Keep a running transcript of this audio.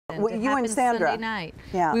Well, you and Sandra. Sunday night.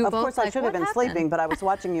 Yeah, we of course I should have been sleeping, but I was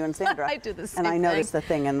watching you and Sandra. I do the same And I noticed the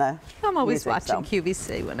thing in the I'm always music, watching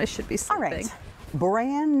QVC when I should be sleeping. All right.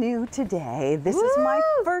 Brand new today. This is my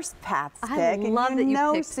first Pat's pick. I love that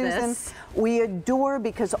you picked Susan, this. we adore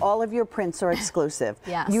because all of your prints are exclusive.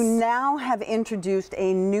 Yes. You now have introduced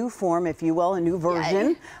a new form, if you will, a new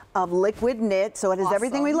version of liquid knit. So it has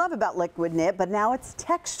everything we love about liquid knit, but now it's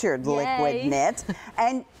textured liquid knit.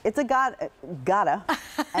 And it's a gotta,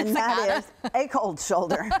 and that is a cold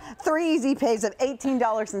shoulder. 3 easy pays of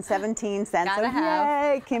 $18.17. So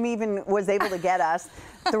yay, Kim even was able to get us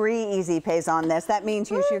 3 easy pays on this. That means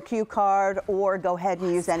use your Q card or go ahead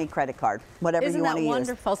and use any credit card, whatever you want to use. Isn't that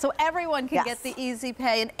wonderful? So everyone can get the easy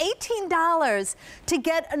pay and $18 to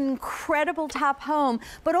get an incredible top home,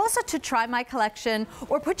 but also to try my collection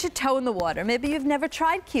or put your toe in the water. Maybe you've never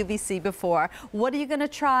tried QVC before. What are you going to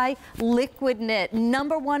try? Liquid knit,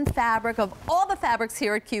 #1 fabric of all the fabrics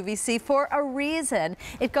here at QVC for a reason.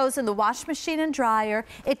 It goes in the wash machine and dryer.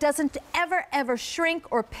 It doesn't ever shrink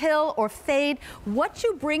or pill or fade. What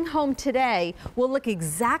you bring home today will look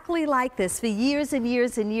exactly like this for years and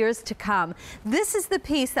years and years to come. This is the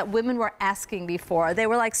piece that women were asking me for. They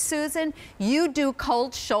were like, Susan, you do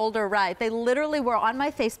cold shoulder right. They literally were on my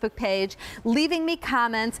Facebook page leaving me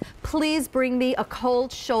comments, please bring me a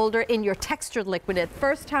cold shoulder in your textured liquid knit.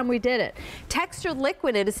 First time we did it. Textured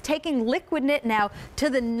liquid knit is taking liquid knit now to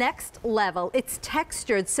the next level. It's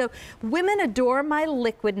textured. So women adore my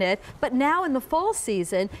liquid knit, but now in the fall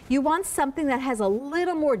season, you want something that has a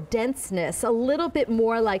little more denseness, a little bit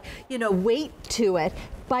more like, you know, weight to it.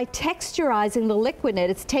 By texturizing the liquid knit,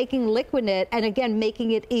 it's taking liquid knit and again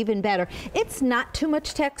making it even better. It's not too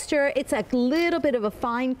much texture. It's a little bit of a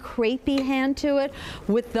fine crepey hand to it.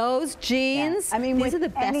 With those jeans, I mean, these are the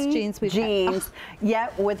best jeans we've had.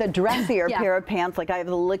 Yet with a dressier pair of pants, like I have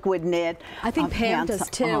the liquid knit. I think Pam does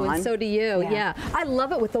too, and so do you. Yeah, I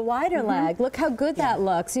love it with the wider leg. Look how good that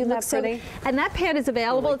looks. You look so pretty. And that pant is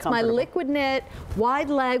available. Really it's my liquid knit, wide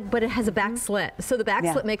leg, but it has a back slit. So the back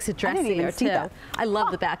slit makes it dressier too. I love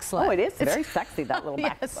the back slit. Oh, it is very sexy, that little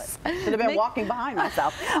back slit. Should have been walking behind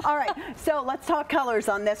myself. All right, so let's talk colors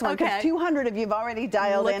on this one, because 200 of you have already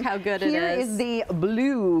dialed in. Look how good it is. Here is the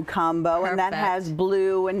blue combo, and that has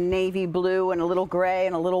blue and navy blue and a little gray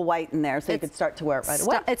and a little white in there, so you could start to wear it right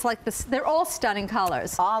away. It's like this, they're all stunning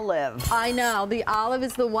colors. Olive. I know, the olive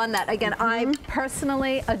is the one that, again, I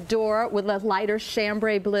personally adore, with a lighter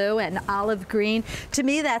chambray blue and olive green. To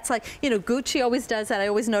me, that's like, you know, Gucci always does that. I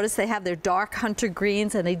always notice they have their dark hunter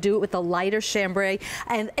greens and they do it with a lighter chambray,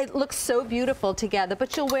 and it looks so beautiful together.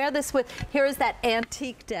 But you'll wear this with, here is that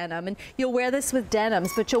antique denim, and you'll wear this with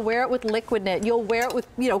denims, but you'll wear it with liquid knit, you'll wear it with,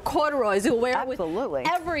 you know, corduroys, you'll wear it with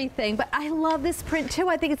everything. But I love this print too.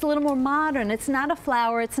 I think it's a little more modern. It's not a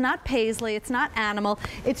flower, it's not paisley, it's not animal.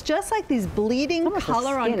 It's just like these bleeding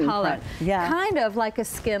color on color. Kind of like a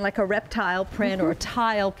skin, like a reptile print or a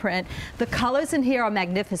tile print. The colors in here are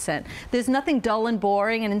magnificent. There's nothing dull and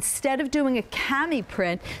boring, and instead of doing a cami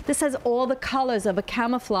print, this has all the colors of a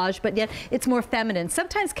camouflage, but yet it's more feminine.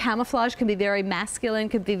 Sometimes camouflage can be very masculine,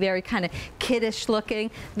 can be very kind of kiddish looking.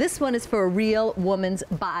 This one is for a real woman's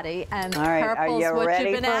body, and purple's what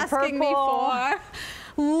you've been asking me for.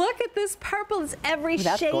 Look at this purple. It's every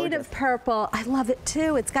shade of purple. I love it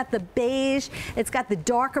too. It's got the beige, it's got the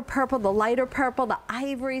darker purple, the lighter purple, the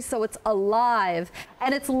ivory, so it's alive.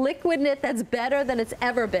 And it's liquid knit that's better than it's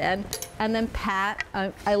ever been. And then Pat,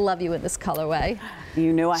 I love you in this colorway.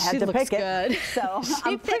 You knew I had to pick it. So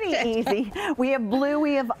I'm pretty easy. We have blue,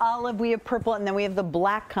 we have olive, we have purple, and then we have the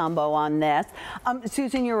black combo on this.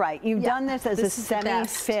 Susan, you're right. You've done this as a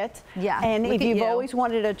semi-fit. And if you've always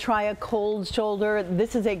wanted to try a cold shoulder,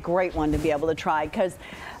 this is a great one to be able to try, because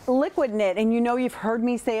liquid knit, and you know you've heard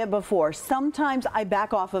me say it before, sometimes I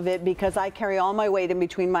back off of it because I carry all my weight in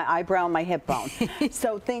between my eyebrow and my hip bone.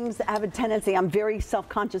 So things have a tendency, I'm very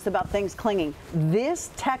self-conscious about things clinging. This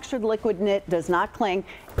textured liquid knit does not cling.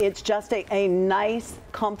 It's just a nice,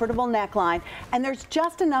 comfortable neckline, and there's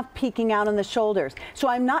just enough peeking out on the shoulders. So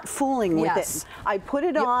I'm not fooling with it. I put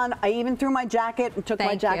it on, I even threw my jacket and took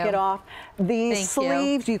my jacket off. These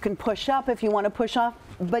sleeves you can push up if you want to push off,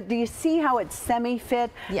 but do you see how it's semi-fit?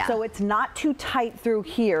 So it's not too tight through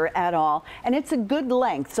here at all, and it's a good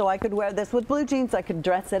length, so I could wear this with blue jeans, I could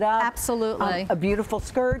dress it up. Absolutely. A beautiful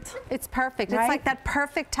skirt. It's perfect. It's like that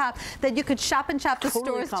perfect top that you could shop and shop the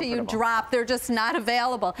stores till you drop. They're just not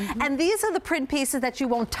available. And these are the print pieces that you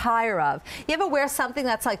won't tire of. You ever wear something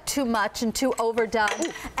that's like too much and too overdone,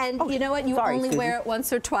 and you know what, you only wear it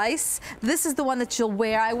once or twice? This is the one that you'll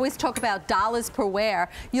wear. I always talk about dollars per wear.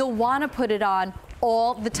 You'll want to put it on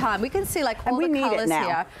all the time. We can see like all the colors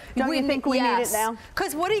here. Don't you think we need it now?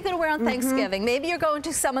 Because what are you going to wear on Thanksgiving? Maybe you're going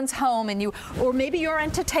to someone's home and or maybe you're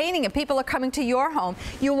entertaining and people are coming to your home.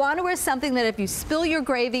 You want to wear something that if you spill your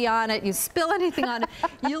gravy on it, you spill anything on it,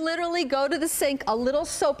 you literally go to the sink, a little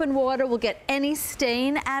soap and water will get any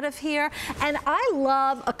stain out of here. And I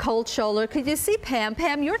love a cold shoulder. Could you see Pam?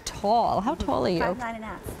 Pam, you're tall. How tall are you?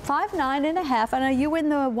 5'9½". 5'9½". And are you in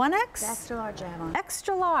the 1X? The extra large I have on.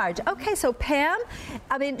 Extra large. Okay, so Pam,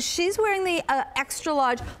 I mean, she's wearing the extra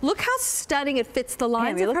large. Look how stunning it fits the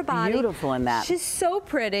lines Pam, of her body. Beautiful in that. She's so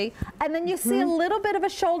pretty. And then you see a little bit of a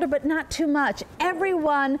shoulder, but not too much.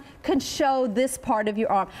 Everyone can show this part of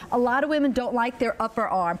your arm. A lot of women don't like their upper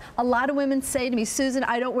arm. A lot of women say to me, Susan,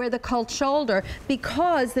 I don't wear the cold shoulder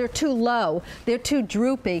because they're too low. They're too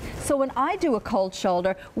droopy. So when I do a cold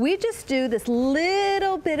shoulder, we just do this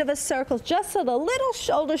little bit of a circle just so the little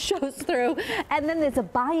shoulder shows through, and then there's a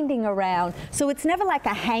binding around. So it's never like a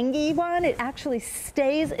hangy one. It actually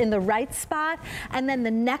stays in the right spot, and then the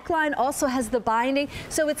neckline also has the binding,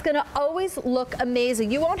 so it's going to always look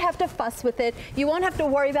amazing. You won't have to fuss with it. You won't have to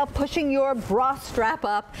worry about pushing your bra strap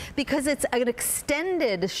up because it's an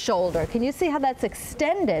extended shoulder. Can you see how that's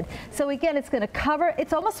extended? So again, it's going to cover.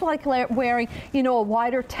 It's almost like wearing, you know, a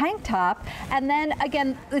wider tank top, and then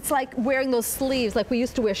again, it's like wearing those sleeves. Like we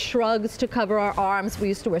used to wear shrugs to cover our arms. We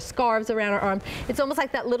used to wear scarves around our arms. It's almost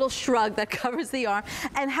like that little shrug that covers the arm.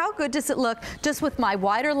 And how good does it look just with my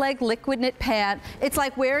wider leg liquid knit pant? It's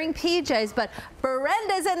like wearing PJs, but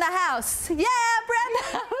Brenda's in the house. Yeah,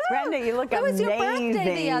 Brenda. Brenda, you look amazing. It was your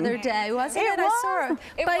birthday the other day, wasn't it? I saw her.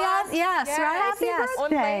 It was. Yes, right? Yes.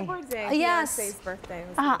 On Labor Day. Yes. Beyonce's birthday.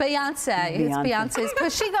 Beyonce. It's Beyonce's.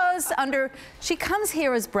 Because she goes under, she comes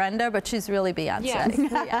here as Brenda, but she's really Beyonce. Yes.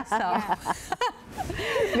 Yeah, so.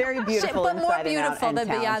 Very beautiful, but more inside beautiful and out,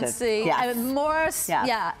 than and Beyonce. yes. And more,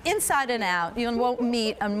 yeah, inside and out. You won't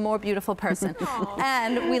meet a more beautiful person.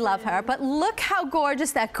 And we love her. But look how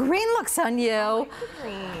gorgeous that green looks on you. I like the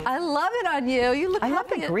green. I love it on you. You look. I love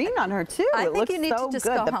the green on her too. I it think looks you need so to just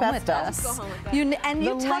good. go the home with pesto. this. Go home with that.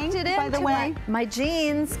 You tucked it in. By the way, my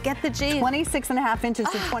jeans. Get the jeans. 26.5 inches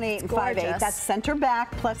to 28 and 5/8. That's center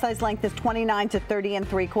back. Plus size length is 29 to 30 and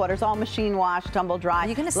 3/4. All machine wash, tumble dry. Are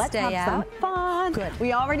you gonna Let's stay have out? some fun. Good.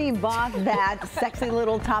 We already bought that sexy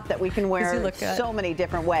little top that we can wear so many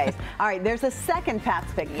different ways. All right, there's a second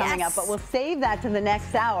Pat's Pick coming up, but we'll save that to the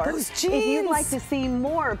next hour. Those jeans. If you'd like to see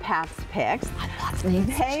more Pat's Picks,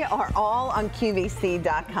 they are all on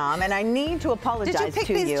QVC.com, and I need to apologize to you. Did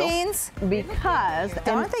you pick these jeans? Because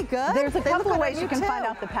aren't they good? There's a They couple look of good ways on you can you, find too.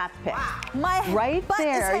 out the Pat's Picks. My right butt is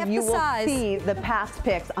there, half you the will size. see the Pat's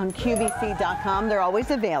Picks on QVC.com. They're always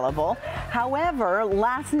available. However,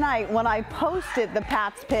 last night when I posted the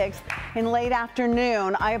Pat's Picks in late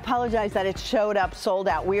afternoon, I apologize that it showed up sold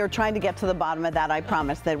out. We are trying to get to the bottom of that. I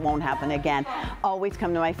promise that won't happen again. Always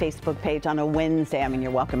come to my Facebook page on a Wednesday. I mean,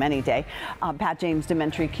 you're welcome any day. Pat James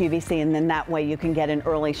Dementry QVC, and then that way you can get an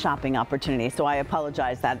early shopping opportunity. So I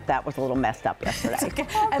apologize that that was a little messed up yesterday. Okay.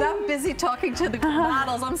 And I'm busy talking to the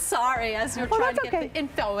models. I'm sorry as you're trying to get the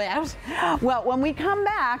info out. Well, when we come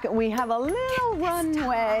back, we have a little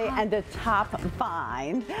runway and a top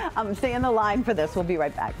find. Stay in the line for this. We'll be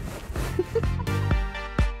right back.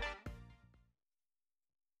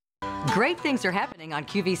 Great things are happening on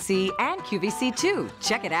QVC and QVC2.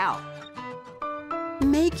 Check it out.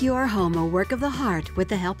 Make your home a work of the heart with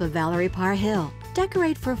the help of Valerie Parr Hill.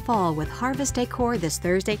 Decorate for fall with Harvest Decor this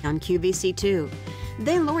Thursday on QVC2.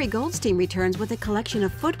 Then Lori Goldstein returns with a collection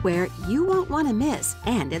of footwear you won't want to miss.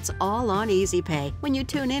 And it's all on Easy Pay when you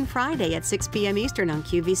tune in Friday at 6 p.m. Eastern on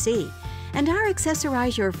QVC. And our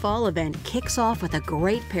Accessorize Your Fall event kicks off with a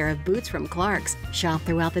great pair of boots from Clark's. Shop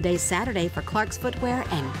throughout the day Saturday for Clark's footwear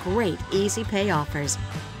and great Easy Pay offers.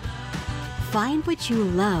 Find what you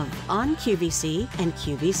love on QVC and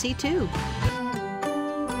QVC2.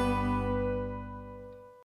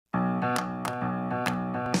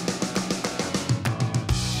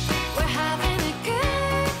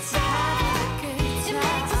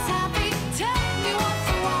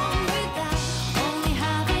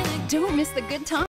 Don't miss the good time.